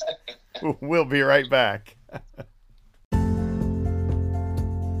 We'll be right back.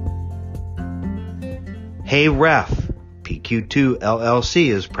 Hey, Ref. PQ2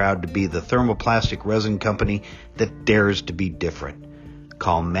 LLC is proud to be the thermoplastic resin company that dares to be different.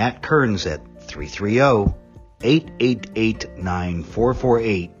 Call Matt Kearns at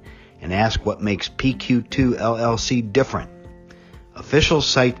 330-888-9448 and ask what makes PQ2 LLC different. Officials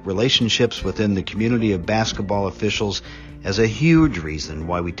cite relationships within the community of basketball officials as a huge reason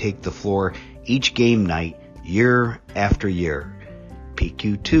why we take the floor each game night year after year.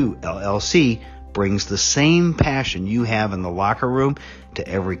 PQ2 LLC brings the same passion you have in the locker room to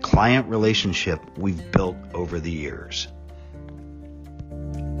every client relationship we've built over the years.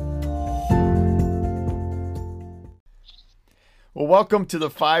 Well, welcome to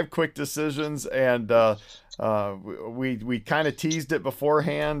the 5 quick decisions, and we kind of teased it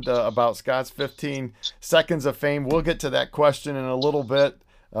beforehand about Scott's 15 seconds of fame. We'll get to that question in a little bit.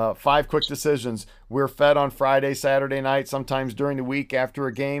 5 quick decisions. We're fed on Friday, Saturday night, sometimes during the week after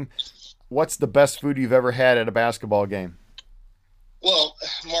a game. What's the best food you've ever had at a basketball game? Well,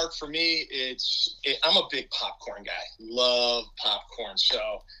 Mark, for me, I'm a big popcorn guy. Love popcorn.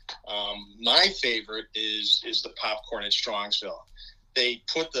 So my favorite is the popcorn at Strongsville. They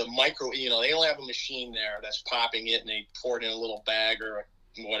put the they don't have a machine there that's popping it, and they pour it in a little bag or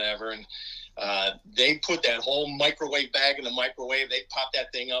whatever. And they put that whole microwave bag in the microwave. They pop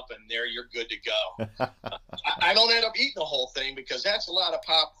that thing up, and there you're good to go. I don't end up eating the whole thing because that's a lot of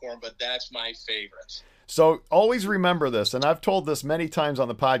popcorn, but that's my favorite. So always remember this, and I've told this many times on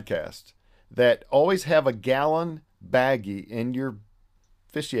the podcast, that always have a gallon baggie in your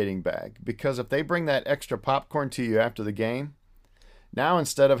officiating bag, because if they bring that extra popcorn to you after the game, now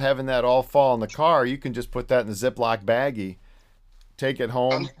instead of having that all fall in the car, you can just put that in the Ziploc baggie, take it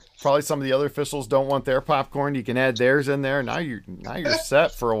home. Probably some of the other officials don't want their popcorn. You can add theirs in there. Now you're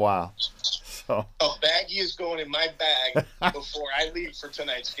set for a while. So a baggie is going in my bag before I leave for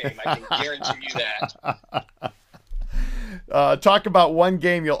tonight's game. I can guarantee you that. Talk about one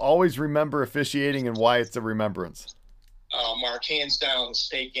game you'll always remember officiating and why it's a remembrance. Mark, hands down, the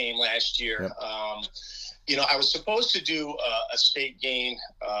state game last year. Yep. I was supposed to do a state game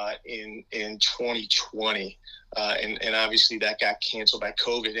in 2020, and obviously that got canceled by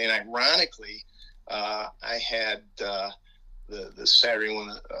COVID. And ironically, I had the Saturday one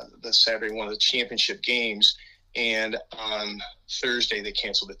of the championship games, and on Thursday they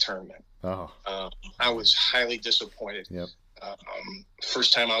canceled the tournament. I was highly disappointed. Yep.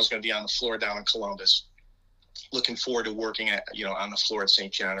 First time I was going to be on the floor down in Columbus. Looking forward to working on the floor at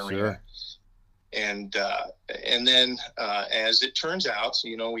St. John Arena. Sure. And then as it turns out,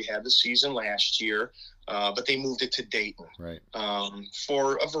 we had the season last year, but they moved it to Dayton, right?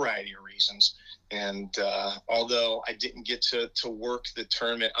 For a variety of reasons. And although I didn't get to work the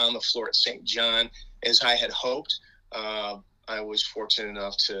tournament on the floor at St. John as I had hoped, I was fortunate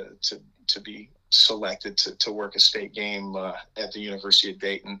enough to be selected to work a state game at the University of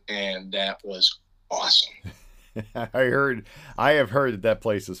Dayton, and that was awesome. I have heard that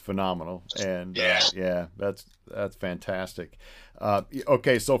place is phenomenal, and that's fantastic.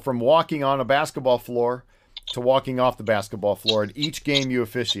 Okay, so from walking on a basketball floor to walking off the basketball floor at each game you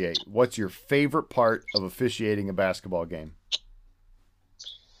officiate, what's your favorite part of officiating a basketball game?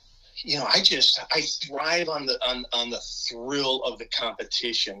 I thrive on the thrill of the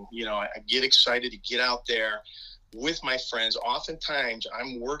competition. I get excited to get out there with my friends. Oftentimes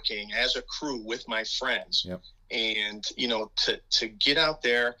I'm working as a crew with my friends. Yep. And, to get out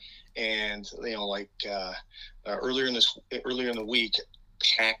there and, earlier in the week,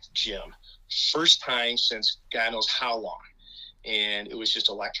 packed gym. First time since God knows how long. And it was just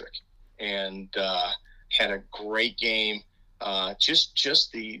electric, and had a great game.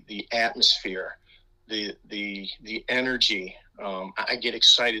 Just the atmosphere, the energy. I get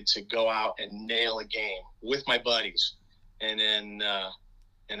excited to go out and nail a game with my buddies, and then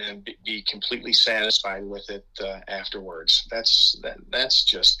be completely satisfied with it afterwards. That's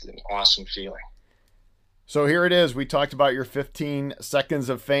just an awesome feeling. So here it is. We talked about your 15 seconds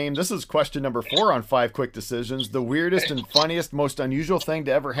of fame. This is question number 4 on 5 quick decisions. The weirdest and funniest, most unusual thing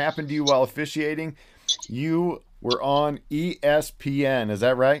to ever happen to you while officiating. You were on ESPN. Is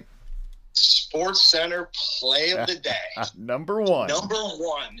that right? Sports Center Play of the Day. Number 1.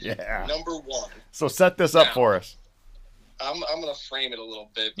 Yeah. Number 1. So set this up for us. I'm going to frame it a little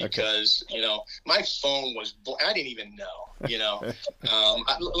bit because, my phone was, I didn't even know,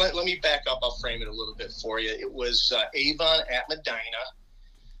 let me back up. I'll frame it a little bit for you. It was Avon at Medina,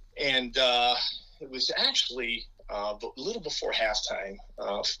 and it was actually a little before halftime,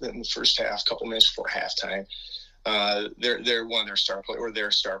 in the first half, couple minutes before halftime. They're one of their star player, or their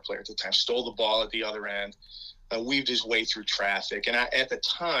star player at the time, stole the ball at the other end, weaved his way through traffic. And at the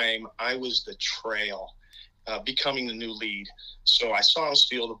time, I was the trail. Becoming the new lead. So I saw him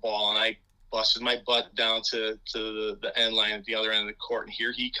steal the ball, and I busted my butt down to the end line at the other end of the court, and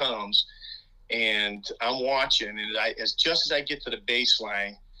here he comes. And I'm watching, and just as I get to the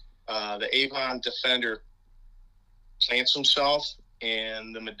baseline, the Avon defender plants himself,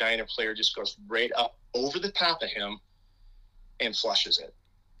 and the Medina player just goes right up over the top of him and flushes it.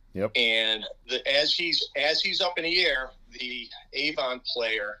 Yep. And as he's up in the air, the Avon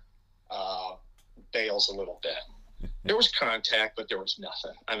player bails a little bit. There was contact, but there was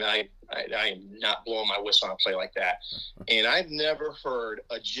nothing. I mean, I am not blowing my whistle on a play like that. And I've never heard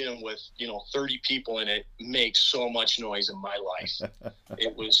a gym with, 30 people in it make so much noise in my life.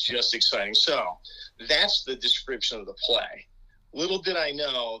 It was just exciting. So that's the description of the play. Little did I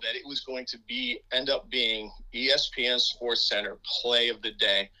know that it was going to end up being ESPN Sports Center play of the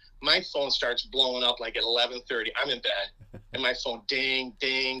day. My phone starts blowing up like at 11:30. I'm in bed, and my phone ding,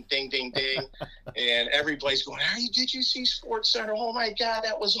 ding, ding, ding, ding, and everybody's going, "Hey, did you see Sports Center? Oh my God,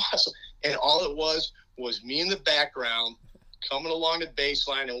 that was awesome!" And all it was me in the background coming along the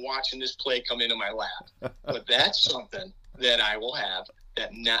baseline and watching this play come into my lap. But that's something that I will have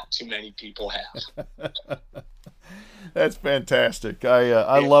that not too many people have. That's fantastic.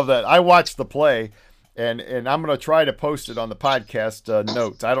 I love that. I watched the play. And I'm going to try to post it on the podcast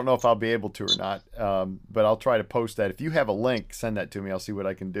notes. I don't know if I'll be able to or not, but I'll try to post that. If you have a link, send that to me. I'll see what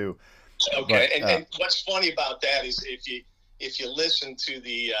I can do. Okay. But, and what's funny about that is if you listen to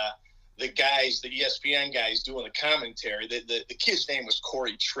the guys, the ESPN guys doing the commentary, the kid's name was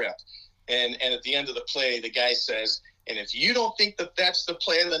Corey Tripp, and at the end of the play, the guy says, "And if you don't think that that's the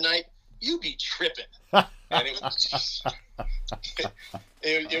play of the night, you be tripping." And it was just.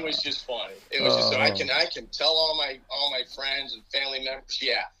 It was just funny. It was just so I can tell all my friends and family members,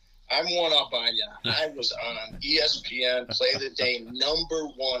 yeah, I'm one up on you. I was on ESPN Play of the Day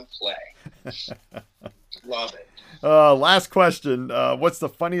 #1 play. Love it. Last question. What's the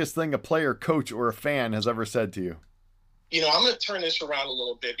funniest thing a player, coach, or a fan has ever said to you? I'm going to turn this around a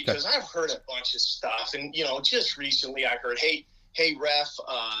little bit because I've heard a bunch of stuff, and just recently I heard, hey, ref,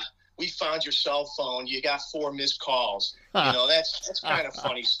 we found your cell phone. You got 4 missed calls. That's kind of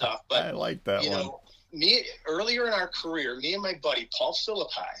funny stuff. But I like that one. Earlier in our career, me and my buddy Paul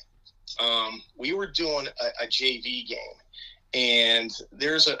Philippi, we were doing a JV game, and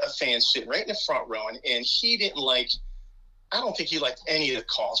there's a fan sitting right in the front row, and he didn't I don't think he liked any of the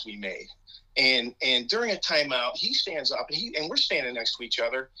calls we made. And during a timeout, he stands up, and we're standing next to each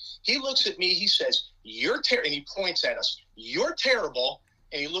other. He looks at me. He says, "You're terrible," and he points at us. "You're terrible."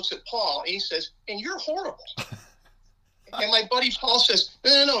 And he looks at Paul, and he says, "And you're horrible." And my buddy Paul says,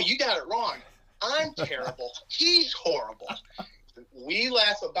 No, you got it wrong. I'm terrible. He's horrible." We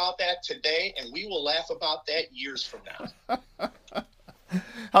laugh about that today, and we will laugh about that years from now.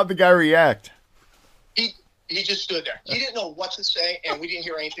 How'd the guy react? He just stood there. He didn't know what to say, and we didn't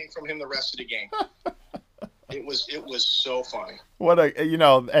hear anything from him the rest of the game. It was so funny.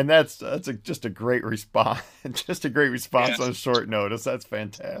 And that's just a great response. Just a great response on short notice. That's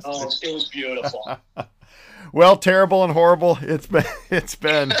fantastic. Oh, it was beautiful. Well, terrible and horrible. It's been this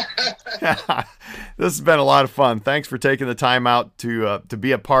has been a lot of fun. Thanks for taking the time out to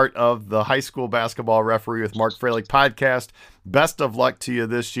be a part of the High School Basketball Referee with Mark Froelich podcast. Best of luck to you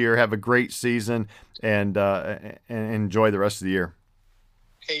this year. Have a great season and enjoy the rest of the year.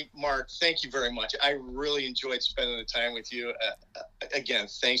 Hey, Mark, thank you very much. I really enjoyed spending the time with you. Again,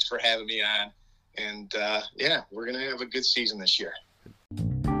 thanks for having me on. And, we're going to have a good season this year.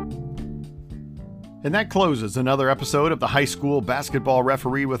 And that closes another episode of the High School Basketball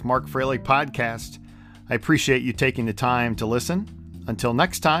Referee with Mark Froelich podcast. I appreciate you taking the time to listen. Until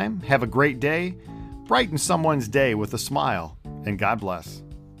next time, have a great day. Brighten someone's day with a smile, and God bless.